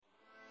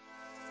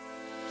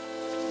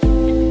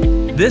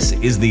This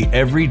is the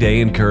Everyday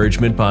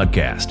Encouragement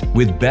Podcast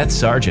with Beth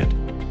Sargent,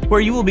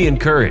 where you will be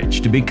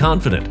encouraged to be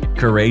confident,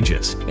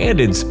 courageous, and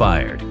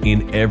inspired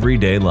in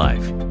everyday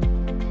life.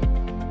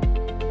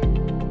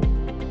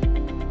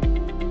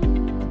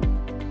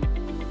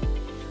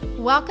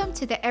 Welcome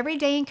to the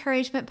Everyday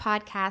Encouragement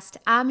Podcast.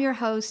 I'm your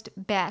host,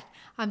 Beth.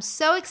 I'm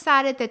so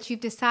excited that you've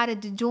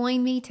decided to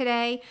join me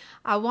today.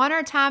 I want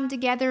our time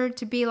together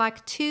to be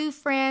like two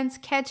friends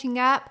catching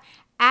up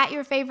at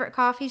your favorite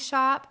coffee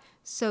shop.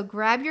 So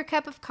grab your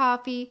cup of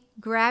coffee,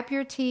 grab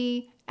your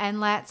tea,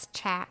 and let's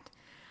chat.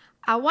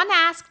 I want to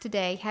ask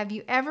today, have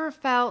you ever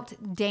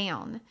felt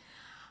down?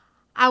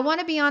 I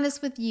want to be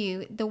honest with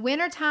you. The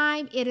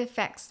wintertime, it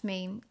affects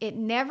me. It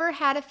never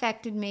had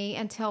affected me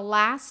until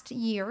last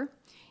year.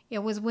 It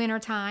was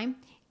wintertime,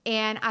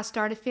 and I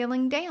started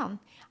feeling down.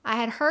 I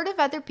had heard of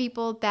other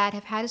people that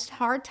have had a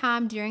hard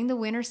time during the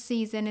winter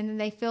season,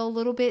 and they feel a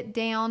little bit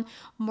down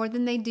more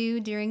than they do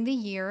during the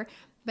year.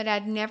 But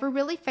I'd never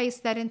really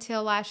faced that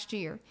until last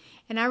year.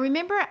 And I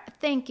remember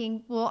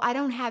thinking, well, I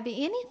don't have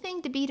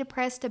anything to be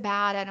depressed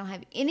about. I don't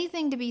have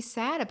anything to be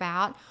sad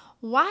about.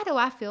 Why do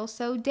I feel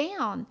so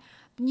down?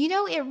 You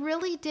know, it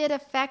really did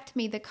affect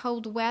me, the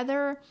cold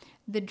weather,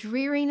 the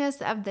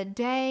dreariness of the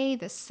day.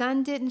 The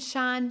sun didn't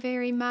shine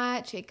very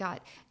much. It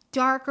got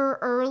darker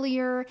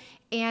earlier,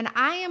 and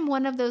I am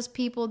one of those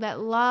people that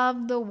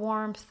love the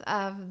warmth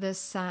of the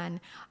sun.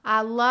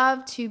 I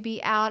love to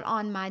be out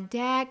on my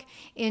deck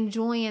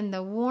enjoying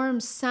the warm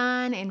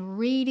sun and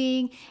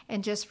reading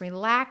and just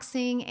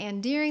relaxing,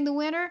 and during the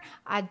winter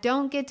I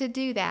don't get to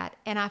do that,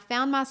 and I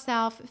found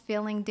myself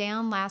feeling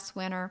down last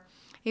winter.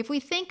 If we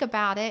think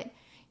about it,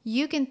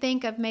 you can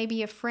think of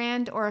maybe a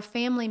friend or a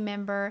family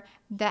member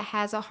that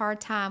has a hard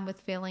time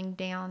with feeling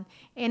down.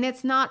 And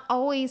it's not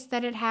always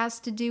that it has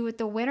to do with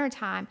the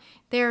wintertime.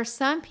 There are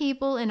some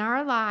people in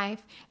our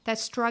life that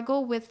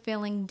struggle with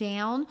feeling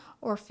down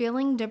or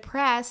feeling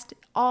depressed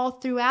all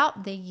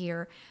throughout the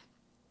year.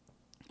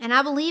 And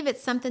I believe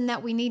it's something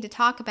that we need to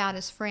talk about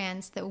as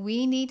friends, that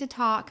we need to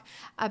talk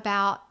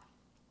about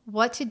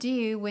what to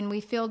do when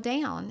we feel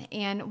down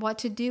and what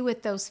to do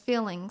with those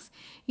feelings.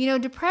 You know,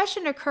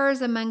 depression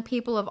occurs among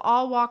people of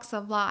all walks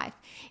of life.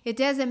 It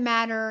doesn't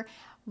matter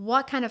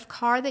what kind of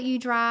car that you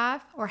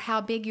drive or how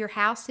big your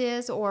house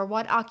is or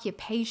what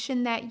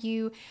occupation that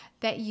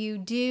you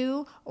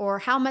do or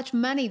how much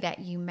money that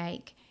you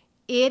make.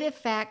 It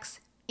affects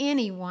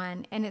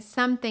anyone, and it's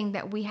something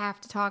that we have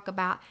to talk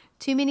about.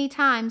 Too many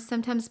times,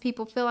 sometimes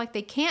people feel like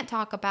they can't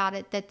talk about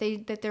it, that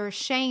they're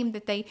ashamed,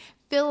 that they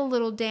feel a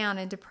little down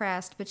and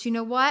depressed. But you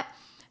know what?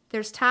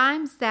 There's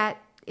times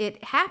that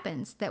it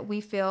happens that we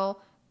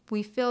feel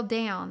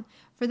down.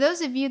 For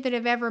those of you that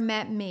have ever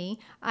met me,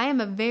 I am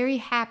a very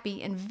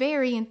happy and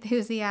very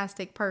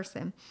enthusiastic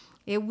person.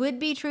 It would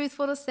be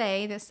truthful to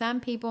say that some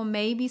people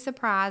may be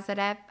surprised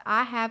that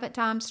I have at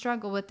times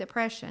struggled with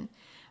depression,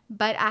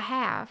 but I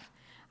have.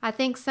 I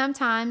think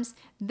sometimes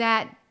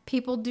that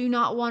people do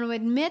not want to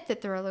admit that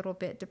they're a little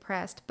bit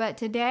depressed. But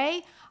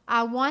today,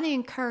 I want to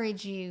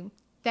encourage you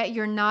that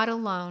you're not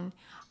alone.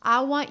 I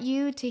want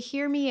you to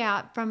hear me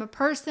out from a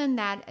person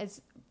that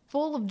is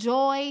full of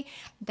joy,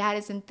 that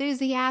is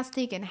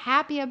enthusiastic and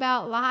happy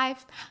about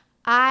life.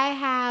 I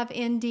have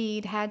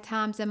indeed had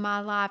times in my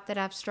life that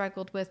I've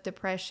struggled with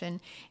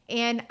depression,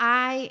 and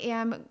I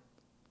am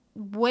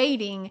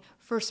waiting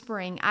for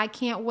spring. I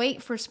can't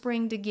wait for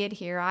spring to get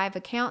here. I have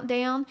a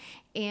countdown,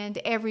 and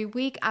every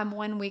week I'm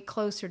 1 week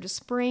closer to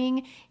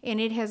spring, and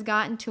it has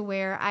gotten to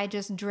where I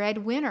just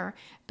dread winter.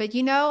 But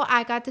you know,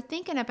 I got to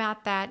thinking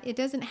about that. It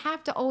doesn't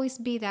have to always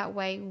be that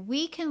way.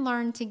 We can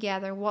learn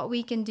together what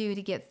we can do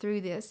to get through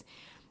this.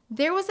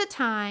 There was a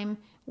time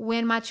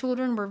when my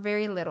children were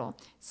very little.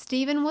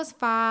 Stephen was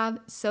 5,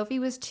 Sophie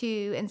was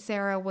 2, and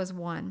Sarah was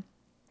 1.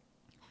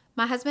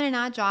 My husband and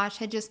I, Josh,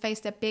 had just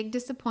faced a big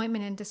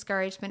disappointment and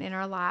discouragement in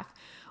our life.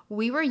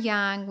 We were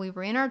young, we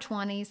were in our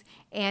 20s,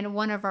 and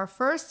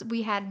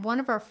we had one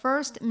of our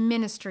first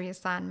ministry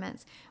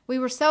assignments. We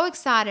were so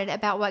excited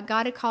about what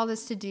God had called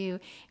us to do.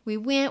 We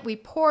went, we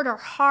poured our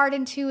heart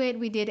into it,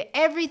 we did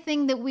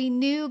everything that we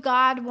knew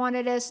God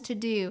wanted us to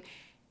do,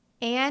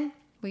 and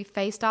we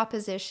faced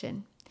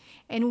opposition.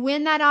 And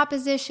when that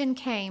opposition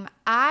came,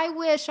 I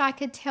wish I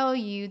could tell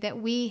you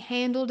that we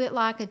handled it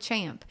like a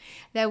champ,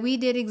 that we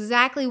did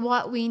exactly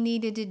what we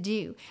needed to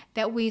do,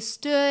 that we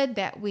stood,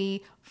 that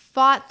we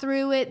fought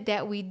through it,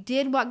 that we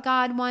did what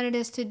God wanted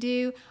us to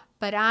do.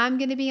 But I'm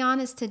going to be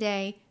honest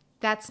today,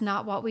 that's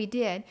not what we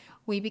did.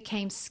 We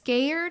became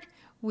scared,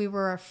 we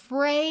were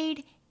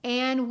afraid,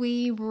 and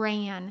we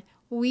ran.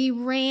 We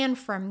ran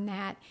from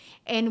that.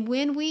 And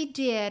when we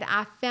did,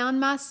 I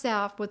found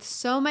myself with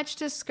so much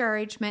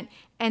discouragement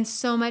and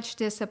so much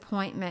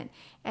disappointment.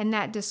 And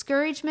that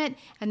discouragement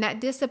and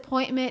that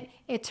disappointment,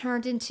 it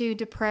turned into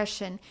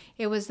depression.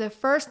 It was the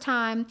first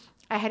time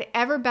I had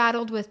ever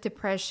battled with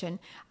depression.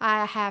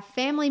 I have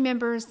family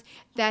members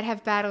that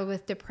have battled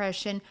with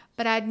depression,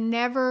 but I'd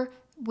never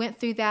went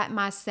through that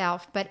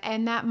myself. But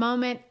in that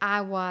moment, I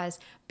was.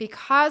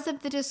 because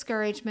of the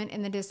discouragement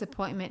and the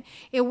disappointment.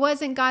 It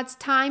wasn't God's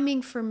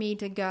timing for me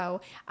to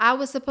go. I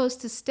was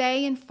supposed to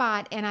stay and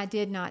fight, and I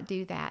did not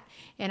do that.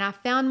 And I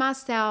found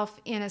myself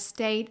in a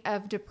state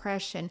of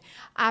depression.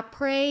 I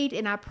prayed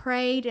and I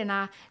prayed, and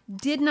I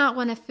did not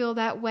want to feel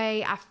that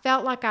way. I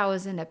felt like I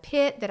was in a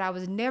pit, that I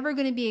was never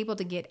going to be able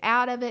to get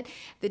out of it.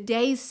 The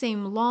days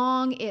seemed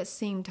long. It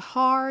seemed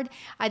hard.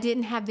 I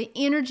didn't have the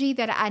energy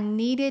that I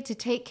needed to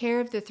take care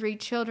of the 3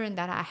 children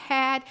that I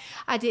had.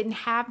 I didn't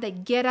have the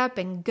get up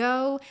and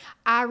go.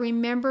 I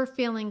remember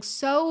feeling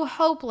so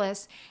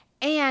hopeless,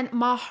 and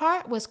my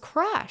heart was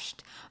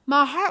crushed.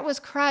 My heart was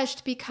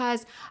crushed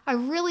because I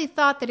really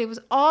thought that it was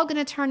all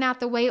going to turn out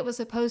the way it was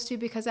supposed to,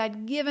 because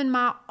I'd given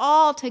my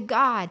all to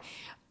God.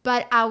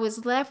 But I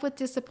was left with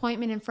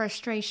disappointment and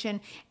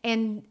frustration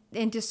and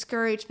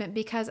discouragement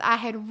because I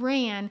had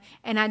ran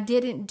and I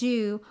didn't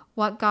do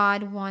what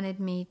God wanted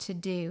me to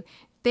do.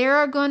 There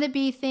are going to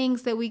be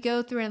things that we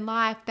go through in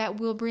life that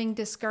will bring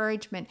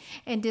discouragement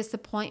and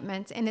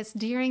disappointments. And it's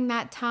during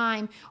that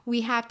time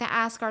we have to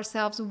ask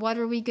ourselves, what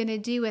are we going to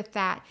do with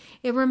that?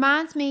 It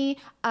reminds me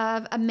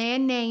of a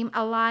man named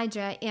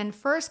Elijah in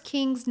 1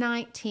 Kings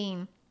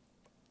 19.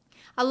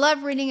 I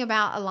love reading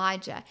about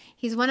Elijah.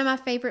 He's one of my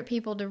favorite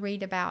people to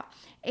read about.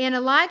 And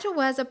Elijah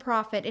was a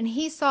prophet, and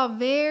he saw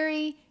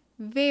very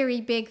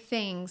big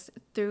things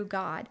through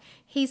God.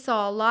 He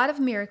saw a lot of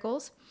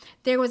miracles.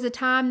 There was a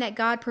time that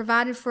God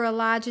provided for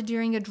Elijah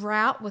during a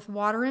drought with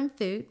water and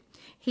food.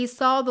 He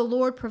saw the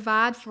Lord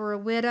provide for a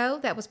widow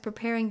that was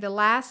preparing the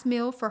last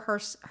meal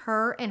for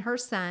her and her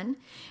son.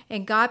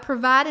 And God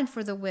provided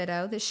for the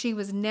widow that she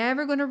was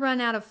never going to run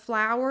out of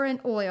flour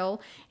and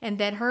oil, and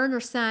that her and her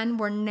son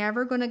were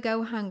never going to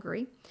go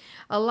hungry.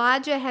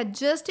 Elijah had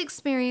just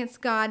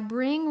experienced God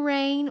bring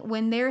rain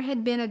when there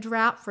had been a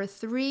drought for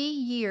 3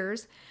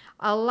 years.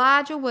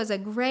 Elijah was a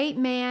great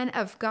man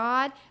of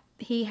God.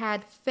 He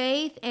had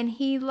faith and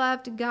he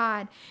loved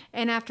God.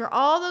 And after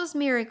all those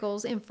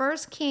miracles in 1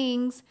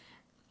 Kings,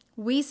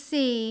 we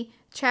see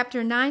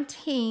chapter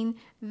 19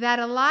 that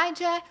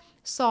Elijah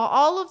saw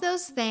all of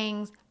those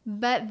things,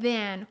 but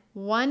then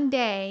one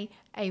day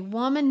a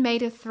woman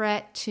made a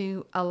threat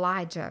to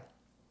Elijah.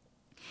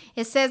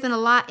 It says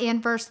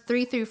in verse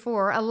 3 through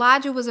 4,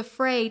 Elijah was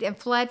afraid and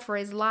fled for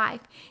his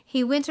life.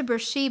 He went to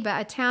Beersheba,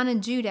 a town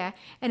in Judah,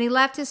 and he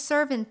left his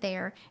servant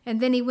there.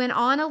 And then he went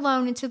on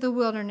alone into the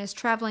wilderness,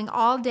 traveling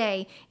all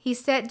day. He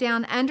sat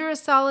down under a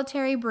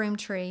solitary broom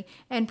tree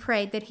and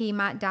prayed that he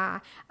might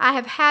die. I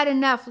have had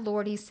enough,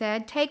 Lord, he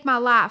said. Take my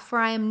life, for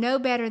I am no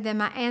better than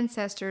my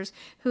ancestors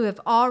who have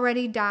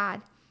already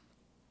died.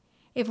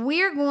 If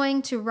we are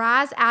going to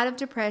rise out of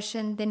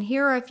depression, then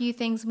here are a few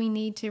things we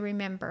need to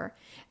remember.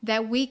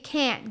 That we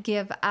can't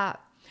give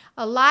up.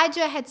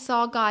 Elijah had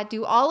saw God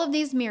do all of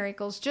these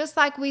miracles, just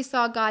like we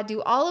saw God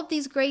do all of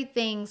these great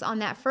things on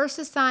that first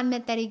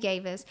assignment that he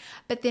gave us.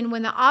 But then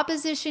when the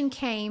opposition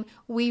came,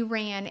 we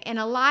ran. And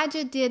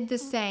Elijah did the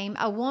same.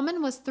 A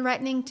woman was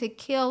threatening to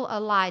kill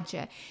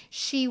Elijah.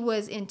 She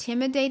was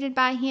intimidated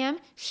by him.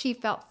 She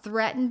felt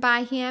threatened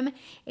by him.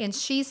 And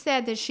she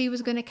said that she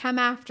was going to come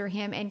after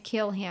him and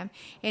kill him.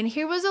 And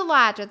here was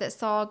Elijah that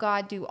saw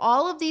God do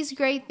all of these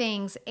great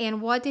things.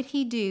 And what did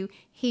he do?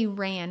 He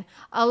ran.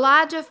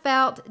 Elijah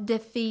felt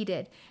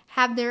defeated.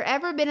 Have there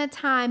ever been a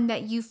time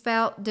that you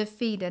felt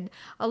defeated?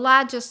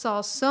 Elijah saw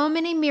so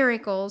many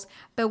miracles,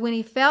 but when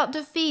he felt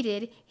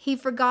defeated, he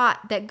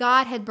forgot that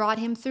God had brought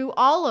him through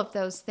all of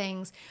those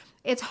things.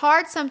 It's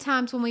hard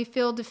sometimes when we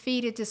feel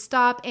defeated to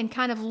stop and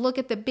kind of look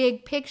at the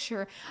big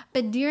picture,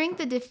 but during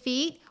the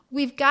defeat,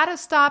 we've got to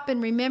stop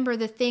and remember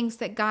the things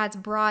that God's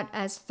brought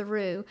us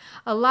through.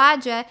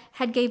 Elijah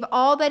had gave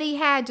all that he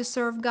had to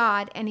serve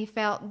God, and he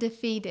felt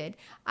defeated.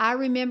 I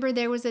remember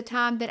there was a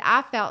time that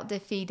I felt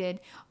defeated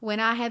when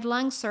I had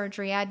lung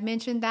surgery. I'd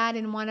mentioned that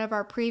in one of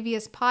our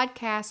previous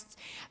podcasts,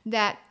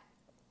 that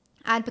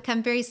I'd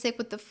become very sick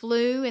with the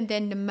flu and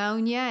then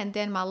pneumonia, and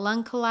then my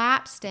lung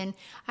collapsed and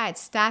I had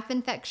staph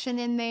infection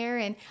in there.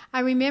 And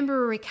I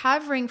remember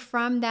recovering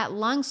from that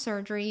lung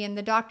surgery, and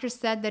the doctor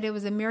said that it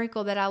was a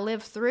miracle that I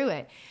lived through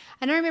it.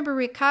 And I remember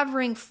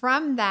recovering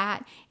from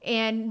that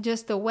and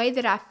just the way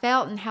that I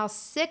felt and how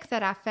sick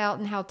that I felt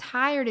and how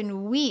tired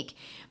and weak.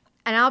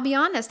 And I'll be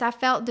honest, I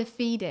felt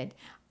defeated.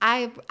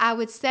 I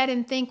would sit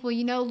and think,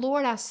 well,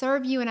 Lord, I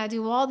serve you and I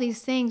do all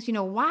these things.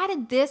 Why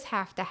did this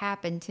have to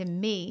happen to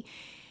me?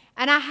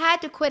 And I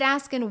had to quit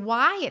asking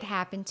why it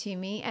happened to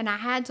me, and I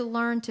had to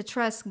learn to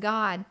trust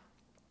God.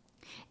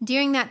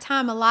 During that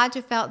time,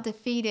 Elijah felt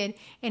defeated,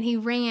 and he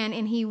ran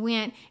and he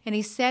went and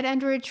he sat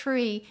under a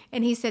tree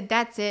and he said,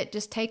 that's it,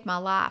 just take my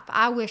life.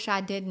 I wish I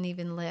didn't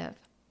even live.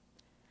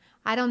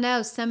 I don't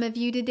know, some of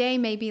you today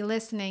may be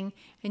listening,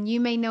 and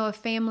you may know a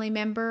family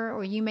member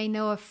or you may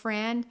know a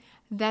friend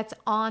that's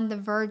on the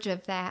verge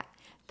of that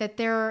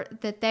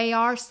they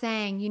are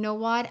saying, you know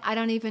what, I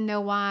don't even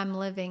know why I'm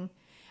living.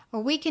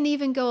 Or we can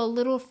even go a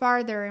little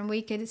farther and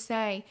we could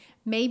say,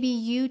 maybe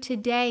you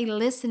today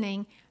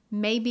listening,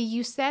 maybe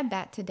you said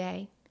that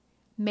today.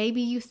 Maybe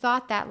you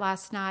thought that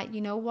last night.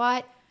 You know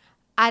what?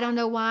 I don't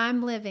know why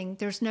I'm living.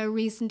 There's no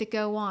reason to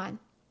go on.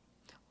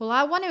 Well,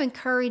 I want to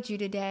encourage you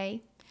today.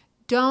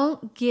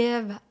 Don't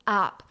give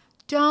up.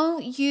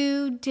 Don't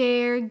you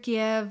dare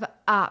give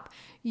up.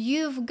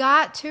 You've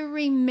got to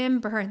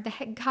remember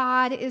that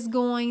God is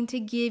going to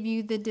give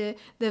you the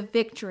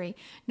victory.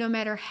 No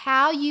matter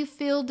how you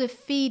feel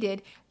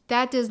defeated,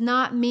 that does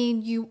not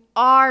mean you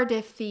are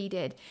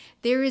defeated.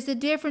 There is a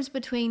difference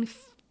between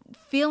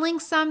feeling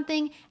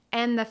something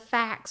and the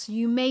facts.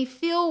 You may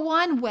feel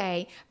one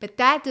way, but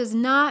that does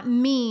not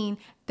mean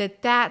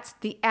that that's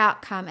the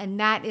outcome, and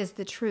that is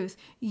the truth.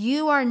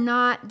 You are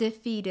not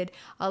defeated.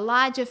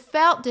 Elijah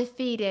felt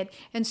defeated,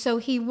 and so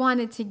he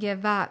wanted to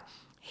give up.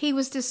 He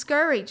was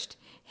discouraged.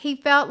 He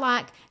felt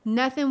like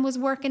nothing was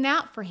working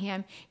out for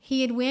him.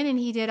 He had went and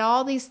he did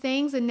all these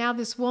things, and now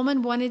this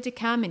woman wanted to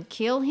come and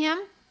kill him.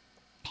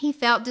 He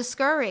felt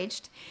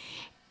discouraged.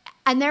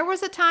 And there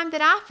was a time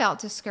that I felt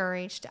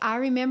discouraged. I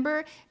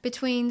remember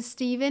between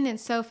Stephen and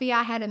Sophie,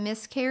 I had a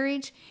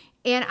miscarriage,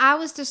 and I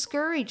was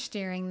discouraged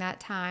during that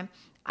time.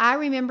 I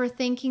remember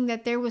thinking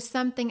that there was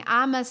something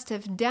I must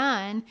have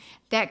done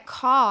that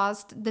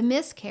caused the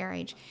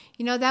miscarriage.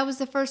 You know, that was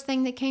the first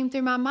thing that came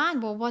through my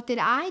mind. Well, what did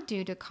I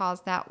do to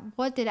cause that?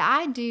 What did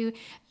I do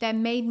that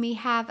made me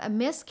have a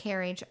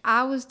miscarriage?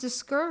 I was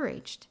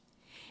discouraged.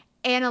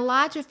 And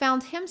Elijah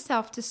found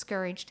himself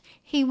discouraged.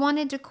 He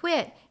wanted to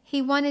quit.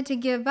 He wanted to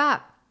give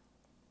up.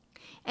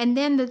 And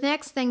then the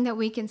next thing that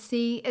we can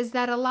see is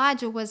that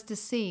Elijah was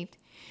deceived.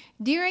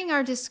 During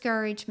our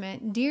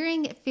discouragement,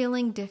 during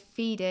feeling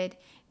defeated,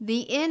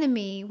 the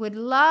enemy would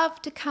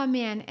love to come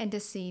in and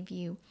deceive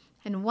you.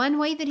 And one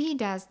way that he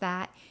does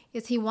that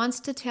is he wants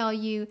to tell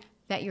you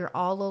that you're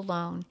all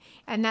alone.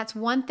 And that's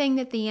one thing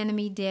that the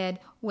enemy did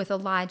with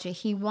Elijah.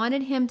 He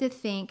wanted him to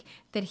think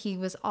that he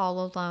was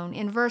all alone.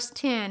 In verse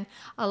 10,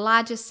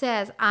 Elijah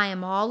says, I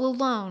am all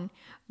alone.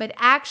 But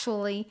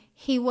actually,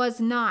 he was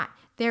not.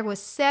 There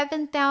was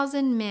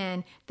 7,000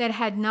 men that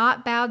had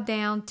not bowed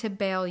down to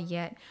Baal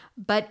yet.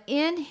 But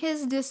in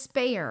his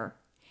despair,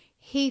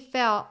 he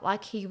felt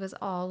like he was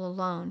all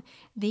alone.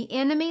 The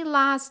enemy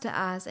lies to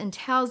us and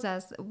tells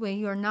us that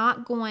we are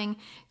not going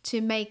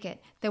to make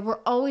it, that we're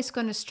always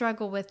going to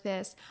struggle with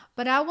this.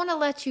 But I want to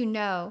let you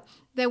know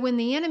that when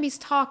the enemy's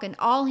talking,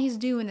 all he's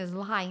doing is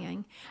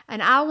lying.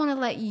 And I want to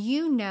let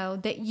you know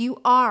that you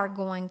are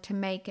going to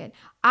make it.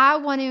 I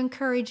want to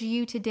encourage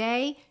you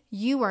today.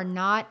 You are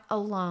not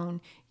alone.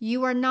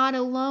 You are not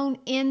alone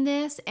in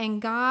this, and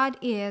God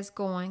is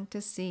going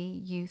to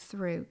see you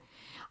through.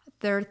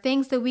 There are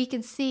things that we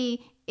can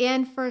see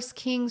in 1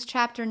 Kings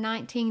chapter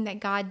 19 that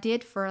God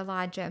did for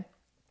Elijah.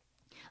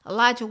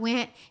 Elijah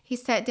went, he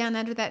sat down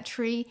under that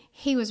tree,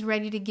 he was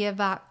ready to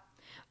give up.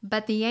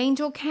 But the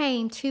angel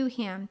came to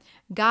him.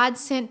 God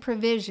sent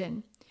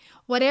provision.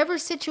 Whatever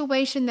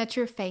situation that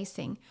you're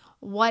facing,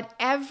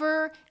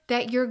 whatever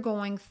that you're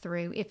going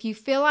through, if you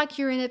feel like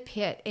you're in a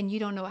pit and you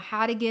don't know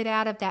how to get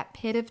out of that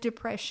pit of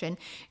depression,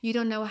 you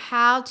don't know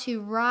how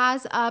to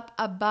rise up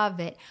above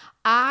it,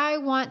 I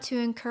want to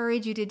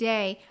encourage you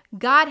today.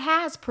 God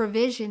has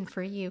provision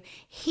for you.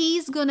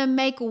 He's going to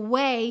make a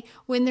way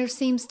when there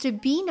seems to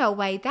be no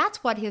way.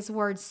 That's what his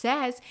word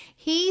says.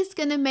 He's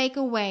going to make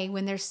a way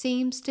when there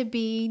seems to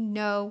be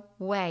no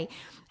way.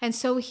 And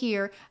so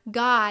here,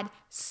 God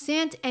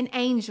sent an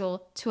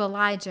angel to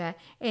Elijah,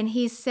 and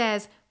he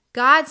says,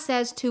 God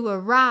says to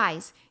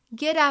arise,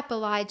 get up,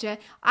 Elijah.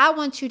 I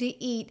want you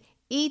to eat.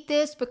 Eat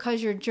this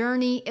because your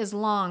journey is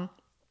long.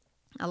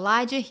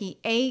 Elijah, he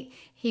ate.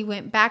 He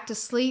went back to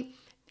sleep.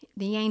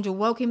 The angel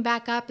woke him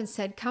back up and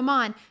said, come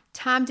on,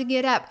 time to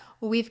get up.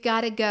 We've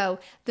got to go.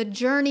 The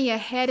journey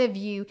ahead of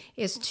you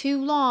is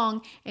too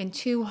long and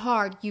too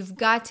hard. You've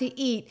got to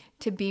eat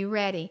to be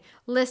ready.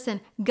 Listen,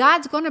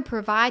 God's going to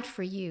provide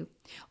for you.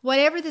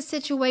 Whatever the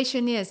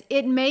situation is,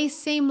 it may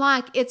seem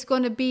like it's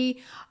going to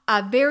be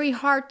a very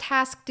hard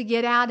task to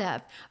get out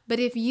of. But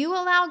if you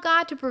allow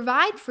God to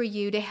provide for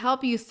you to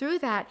help you through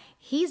that,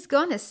 He's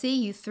going to see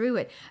you through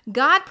it.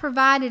 God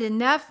provided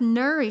enough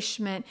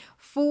nourishment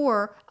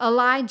for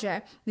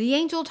Elijah. The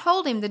angel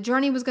told him the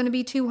journey was going to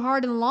be too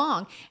hard and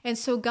long. And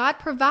so God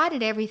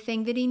provided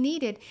everything that he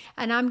needed.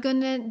 And I'm going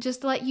to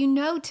just let you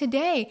know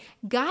today,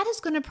 God is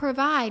going to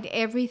provide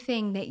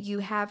everything that you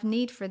have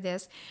need for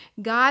this.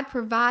 God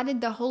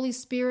provided the Holy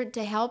Spirit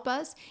to help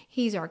us.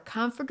 He's our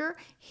comforter.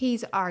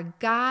 He's our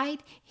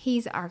guide.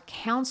 He's our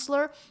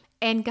counselor.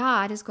 And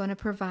God is going to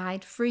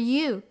provide for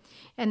you.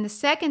 And the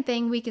second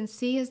thing we can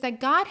see is that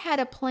God had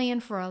a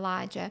plan for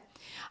Elijah.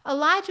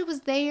 Elijah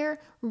was there,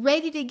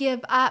 ready to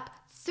give up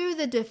through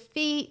the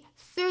defeat,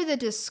 through the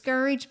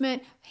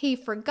discouragement. He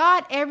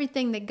forgot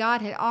everything that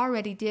God had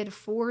already did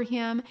for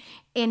him,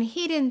 and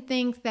he didn't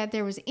think that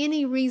there was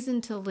any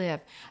reason to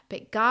live.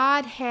 But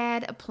God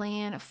had a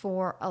plan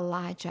for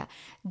Elijah.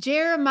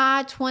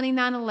 Jeremiah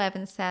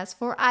 29:11 says,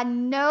 "For I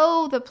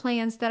know the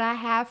plans that I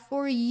have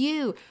for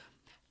you."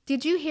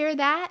 Did you hear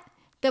that?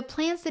 The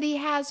plans that he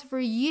has for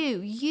you,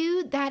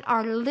 you that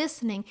are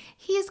listening,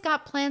 he's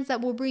got plans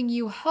that will bring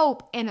you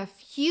hope and a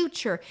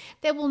future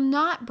that will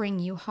not bring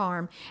you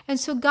harm. And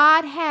so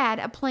God had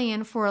a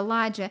plan for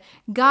Elijah.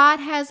 God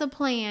has a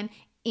plan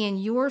in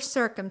your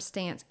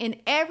circumstance. In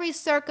every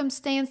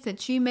circumstance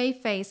that you may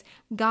face,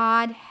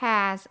 God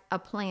has a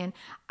plan.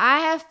 I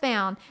have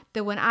found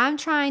that when I'm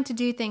trying to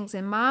do things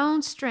in my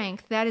own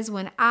strength, that is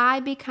when I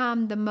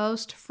become the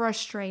most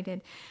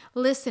frustrated.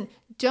 Listen,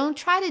 don't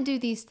try to do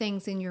these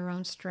things in your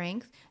own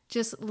strength.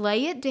 Just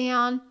lay it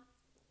down,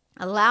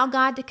 allow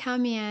God to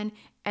come in,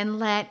 and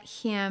let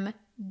Him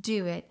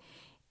do it.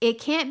 It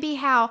can't be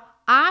how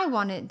I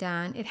want it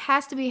done. It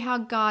has to be how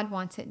God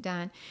wants it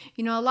done.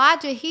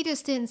 Elijah, he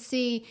just didn't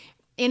see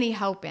any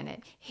hope in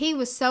it. He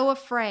was so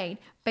afraid,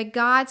 but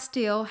God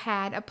still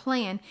had a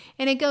plan.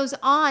 And it goes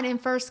on in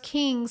 1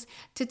 Kings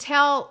to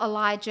tell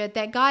Elijah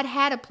that God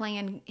had a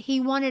plan. He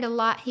wanted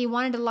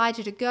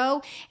Elijah to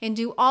go and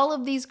do all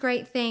of these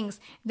great things,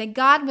 that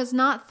God was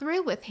not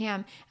through with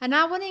him. And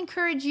I want to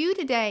encourage you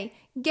today,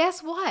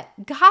 guess what?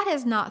 God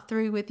is not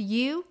through with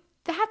you.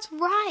 That's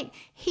right.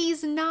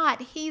 He's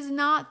not. He's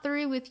not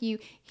through with you.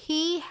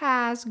 He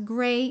has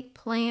great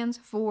plans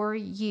for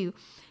you.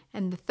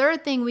 And the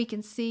third thing we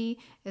can see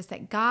is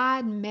that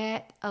God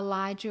met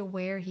Elijah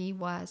where he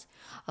was.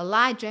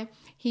 Elijah,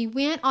 he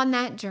went on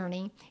that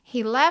journey.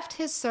 He left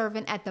his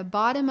servant at the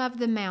bottom of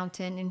the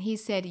mountain, and he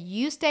said,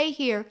 "You stay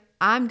here.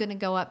 I'm going to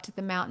go up to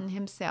the mountain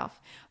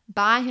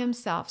by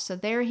himself." So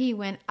there he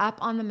went up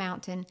on the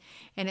mountain,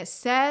 and it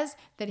says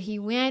that he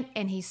went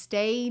and he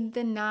stayed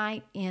the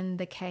night in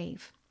the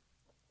cave.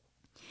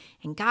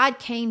 And God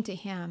came to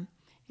him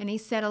and he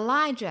said,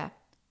 "Elijah,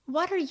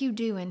 what are you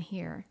doing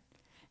here?"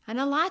 And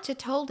Elijah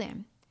told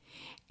him.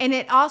 And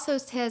it also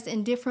says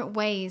in different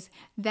ways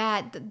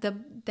that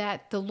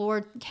the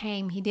Lord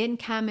came. He didn't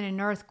come in an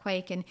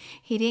earthquake, and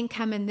he didn't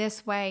come in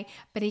this way,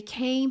 but he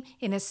came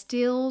in a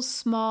still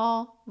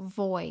small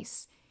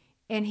voice.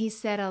 And he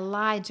said,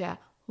 "Elijah,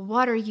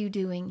 what are you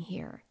doing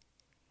here?"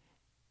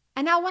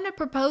 And I want to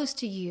propose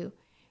to you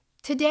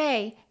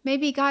today,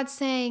 maybe God's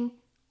saying,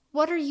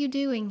 "What are you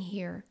doing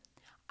here?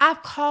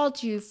 I've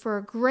called you for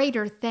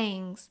greater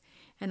things."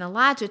 And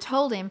Elijah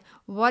told him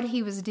what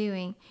he was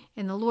doing.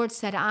 And the Lord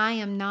said, "I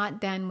am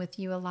not done with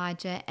you,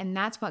 Elijah." And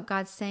that's what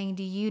God's saying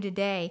to you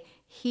today.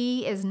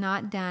 He is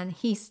not done.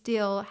 He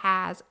still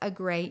has a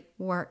great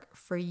work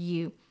for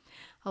you.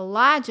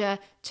 Elijah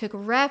took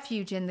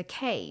refuge in the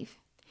cave.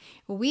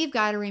 We've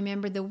got to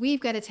remember that we've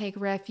got to take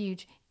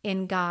refuge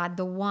in God,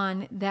 the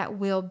one that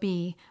will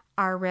be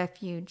our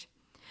refuge.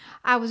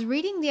 I was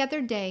reading the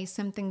other day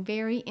something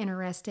very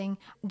interesting.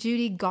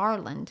 Judy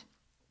Garland,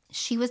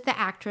 she was the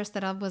actress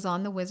that was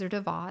on The Wizard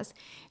of Oz.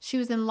 She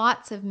was in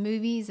lots of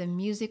movies and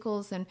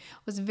musicals and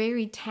was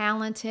very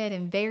talented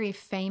and very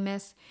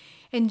famous.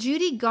 And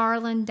Judy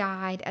Garland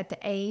died at the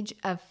age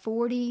of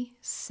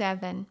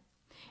 47.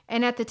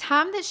 And at the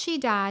time that she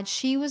died,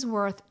 she was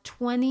worth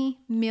 $20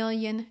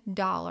 million.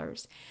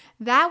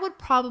 That would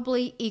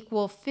probably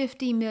equal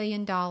 $50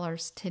 million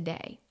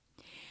today.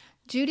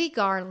 Judy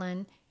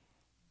Garland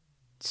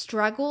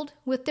struggled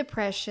with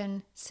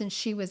depression since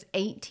she was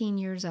 18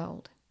 years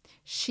old.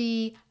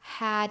 She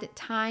had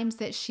times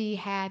that she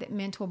had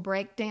mental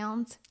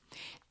breakdowns.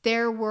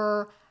 There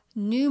were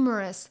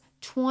numerous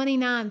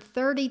 29,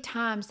 30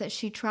 times that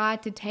she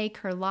tried to take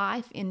her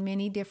life in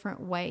many different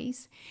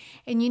ways.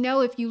 And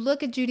if you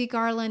look at Judy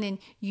Garland and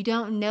you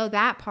don't know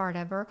that part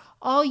of her,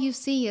 all you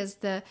see is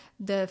the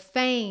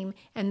fame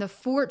and the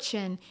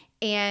fortune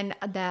and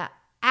the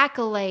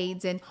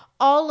accolades and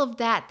all of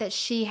that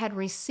she had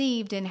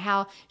received, and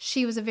how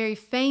she was a very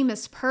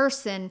famous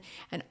person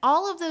and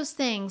all of those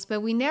things, but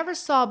we never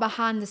saw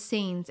behind the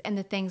scenes and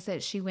the things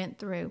that she went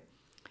through.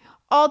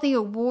 All the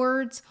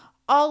awards,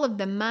 all of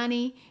the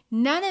money,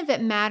 none of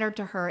it mattered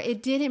to her.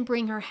 It didn't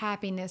bring her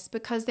happiness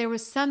because there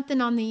was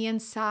something on the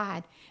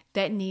inside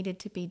that needed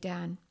to be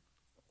done.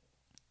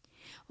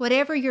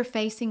 Whatever you're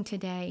facing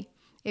today,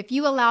 if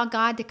you allow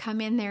God to come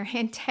in there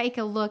and take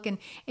a look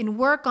and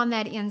work on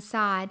that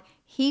inside,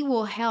 He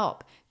will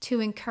help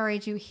to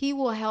encourage you. He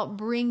will help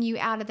bring you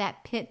out of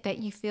that pit that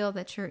you feel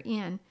that you're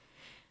in.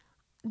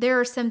 There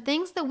are some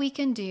things that we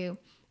can do.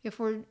 If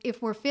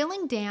we're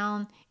feeling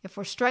down, if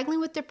we're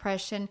struggling with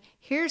depression,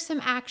 here's some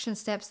action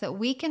steps that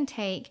we can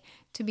take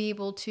to be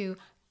able to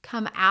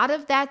come out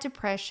of that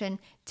depression,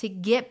 to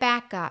get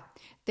back up.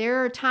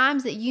 There are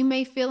times that you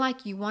may feel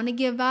like you want to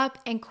give up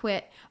and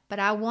quit, but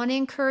I want to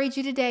encourage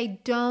you today,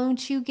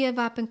 don't you give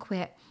up and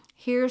quit.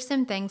 Here are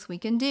some things we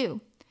can do.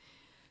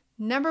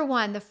 Number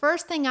one, the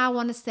first thing I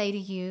want to say to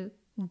you,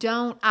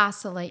 don't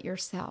isolate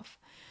yourself.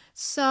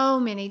 So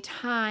many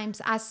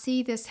times I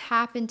see this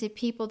happen to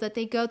people, that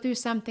they go through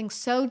something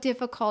so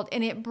difficult,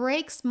 and it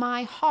breaks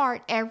my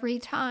heart every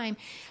time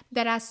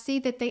that I see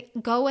that they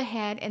go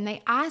ahead and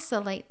they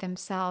isolate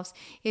themselves.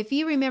 If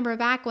you remember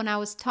back when I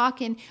was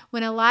talking,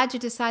 when Elijah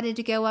decided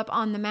to go up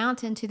on the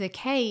mountain to the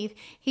cave,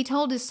 he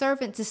told his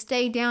servant to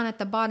stay down at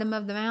the bottom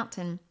of the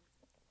mountain.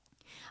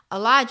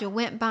 Elijah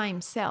went by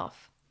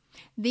himself.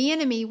 The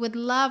enemy would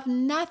love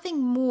nothing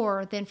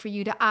more than for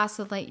you to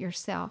isolate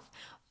yourself.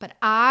 But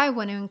I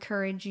want to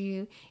encourage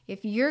you,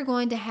 if you're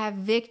going to have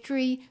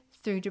victory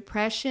through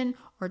depression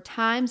or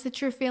times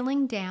that you're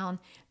feeling down,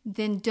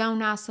 then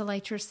don't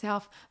isolate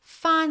yourself.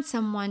 Find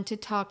someone to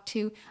talk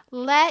to.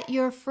 Let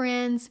your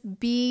friends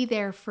be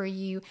there for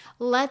you.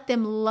 Let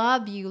them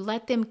love you.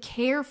 Let them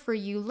care for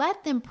you.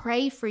 Let them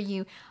pray for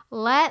you.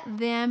 Let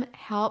them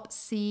help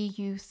see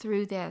you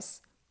through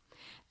this.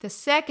 The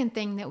second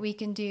thing that we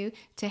can do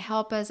to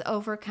help us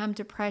overcome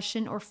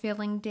depression or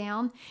feeling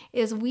down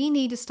is we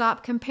need to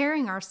stop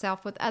comparing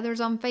ourselves with others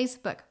on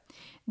Facebook.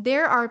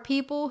 There are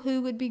people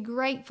who would be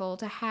grateful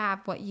to have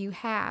what you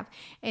have.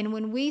 And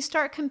when we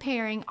start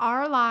comparing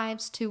our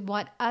lives to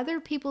what other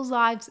people's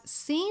lives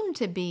seem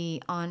to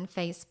be on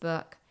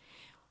Facebook,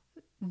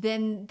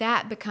 then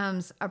that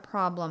becomes a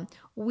problem.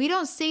 We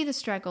don't see the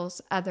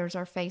struggles others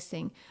are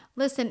facing.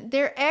 Listen,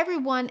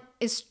 everyone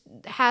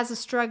has a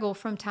struggle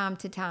from time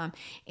to time,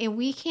 and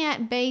we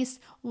can't base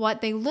what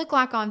they look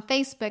like on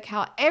Facebook,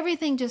 how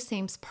everything just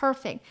seems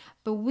perfect,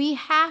 but we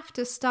have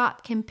to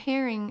stop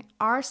comparing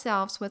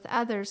ourselves with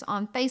others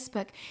on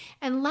Facebook,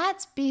 and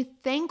let's be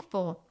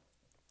thankful.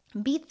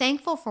 Be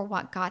thankful for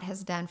what God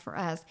has done for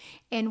us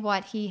and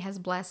what He has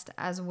blessed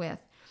us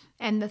with.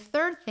 And the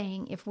third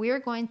thing, if we're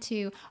going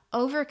to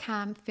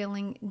overcome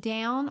feeling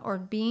down or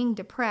being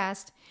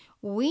depressed,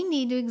 we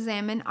need to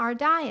examine our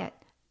diet.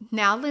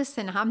 Now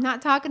listen, I'm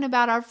not talking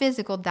about our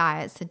physical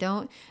diet, so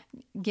don't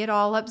get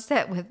all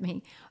upset with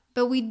me.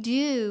 But we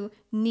do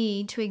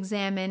need to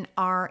examine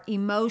our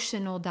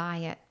emotional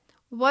diet.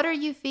 What are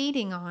you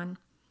feeding on?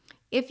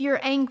 If you're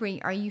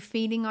angry, are you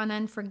feeding on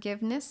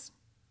unforgiveness?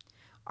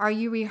 Are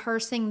you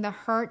rehearsing the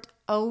hurt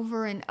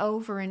over and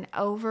over and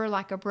over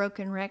like a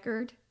broken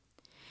record?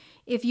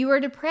 If you are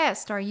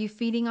depressed, are you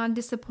feeding on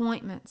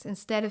disappointments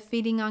instead of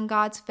feeding on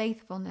God's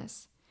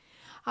faithfulness?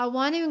 I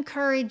want to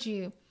encourage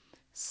you,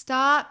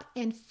 stop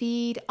and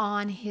feed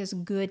on His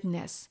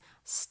goodness.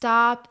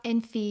 Stop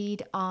and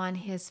feed on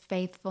His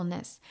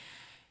faithfulness.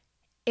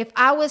 If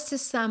I was to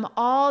sum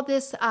all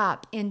this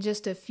up in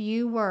just a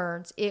few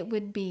words, it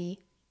would be,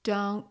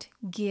 don't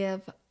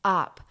give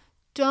up.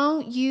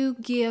 Don't you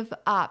give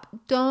up.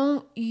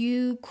 Don't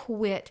you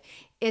quit.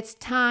 It's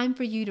time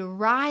for you to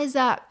rise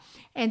up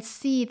and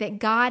see that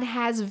God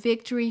has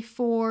victory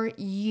for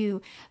you.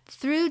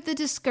 Through the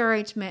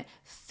discouragement,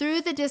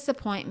 through the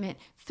disappointment,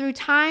 through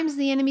times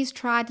the enemy's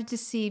tried to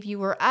deceive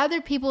you or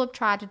other people have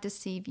tried to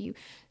deceive you,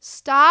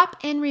 stop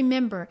and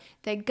remember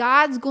that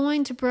God's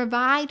going to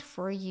provide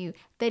for you,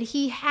 that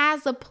He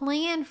has a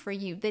plan for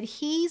you, that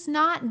He's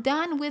not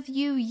done with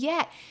you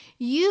yet.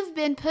 You've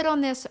been put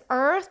on this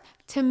earth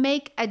to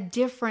make a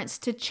difference,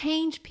 to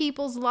change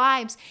people's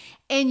lives,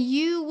 and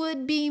you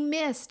would be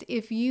missed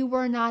if you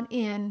were not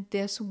in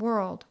this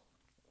world.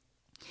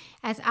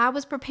 As I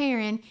was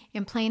preparing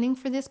and planning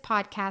for this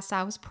podcast,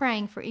 I was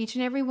praying for each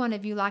and every one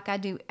of you like I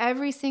do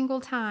every single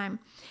time.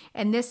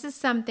 And this is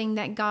something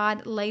that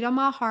God laid on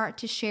my heart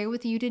to share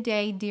with you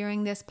today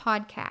during this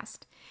podcast.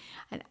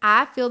 And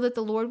I feel that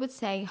the Lord would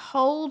say,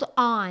 hold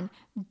on,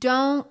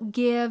 don't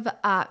give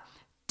up.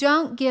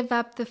 Don't give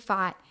up the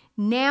fight.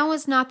 Now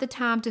is not the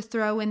time to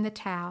throw in the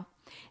towel.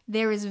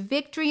 There is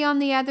victory on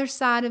the other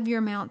side of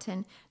your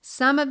mountain.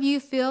 Some of you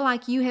feel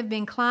like you have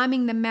been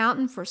climbing the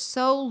mountain for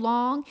so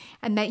long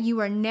and that you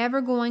are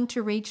never going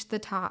to reach the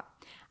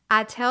top.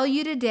 I tell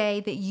you today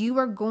that you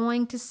are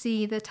going to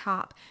see the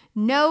top.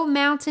 No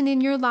mountain in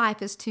your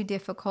life is too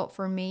difficult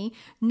for me.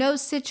 No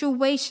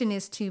situation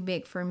is too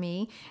big for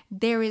me.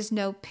 There is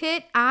no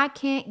pit I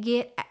can't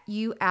get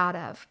you out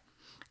of.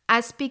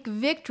 I speak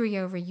victory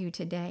over you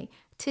today.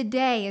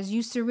 Today, as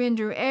you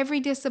surrender every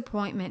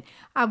disappointment,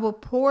 I will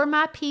pour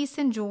my peace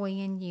and joy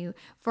in you.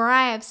 For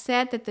I have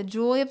said that the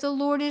joy of the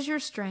Lord is your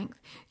strength.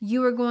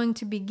 You are going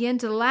to begin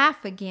to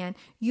laugh again.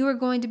 You are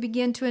going to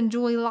begin to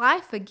enjoy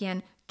life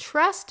again.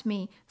 Trust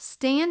me.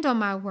 Stand on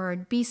my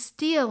word. Be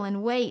still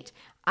and wait.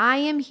 I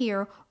am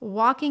here,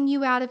 walking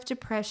you out of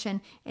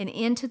depression and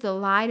into the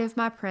light of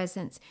my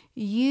presence.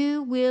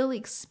 You will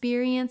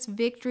experience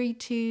victory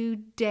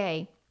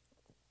today.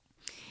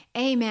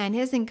 Amen.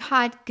 Isn't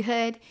God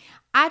good?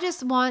 I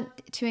just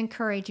want to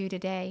encourage you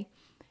today.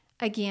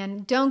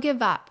 Again, don't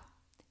give up.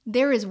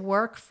 There is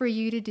work for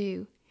you to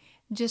do.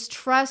 Just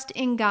trust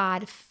in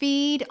God.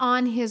 Feed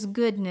on His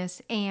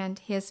goodness and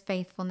His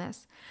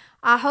faithfulness.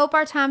 I hope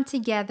our time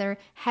together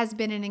has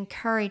been an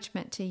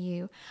encouragement to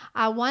you.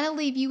 I want to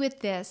leave you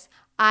with this.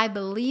 I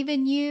believe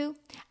in you.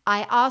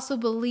 I also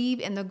believe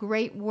in the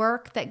great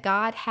work that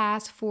God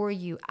has for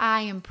you.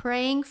 I am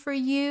praying for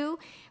you.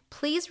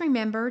 Please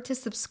remember to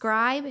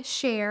subscribe,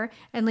 share,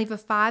 and leave a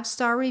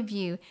 5-star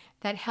review.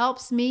 That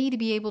helps me to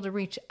be able to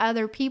reach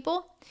other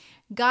people.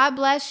 God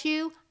bless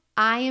you.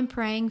 I am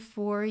praying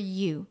for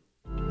you.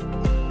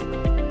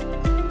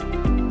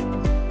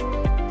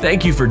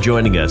 Thank you for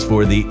joining us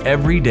for the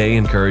Everyday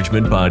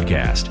Encouragement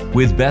Podcast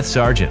with Beth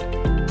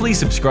Sargent. Please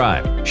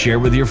subscribe, share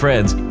with your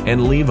friends,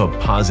 and leave a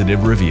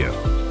positive review.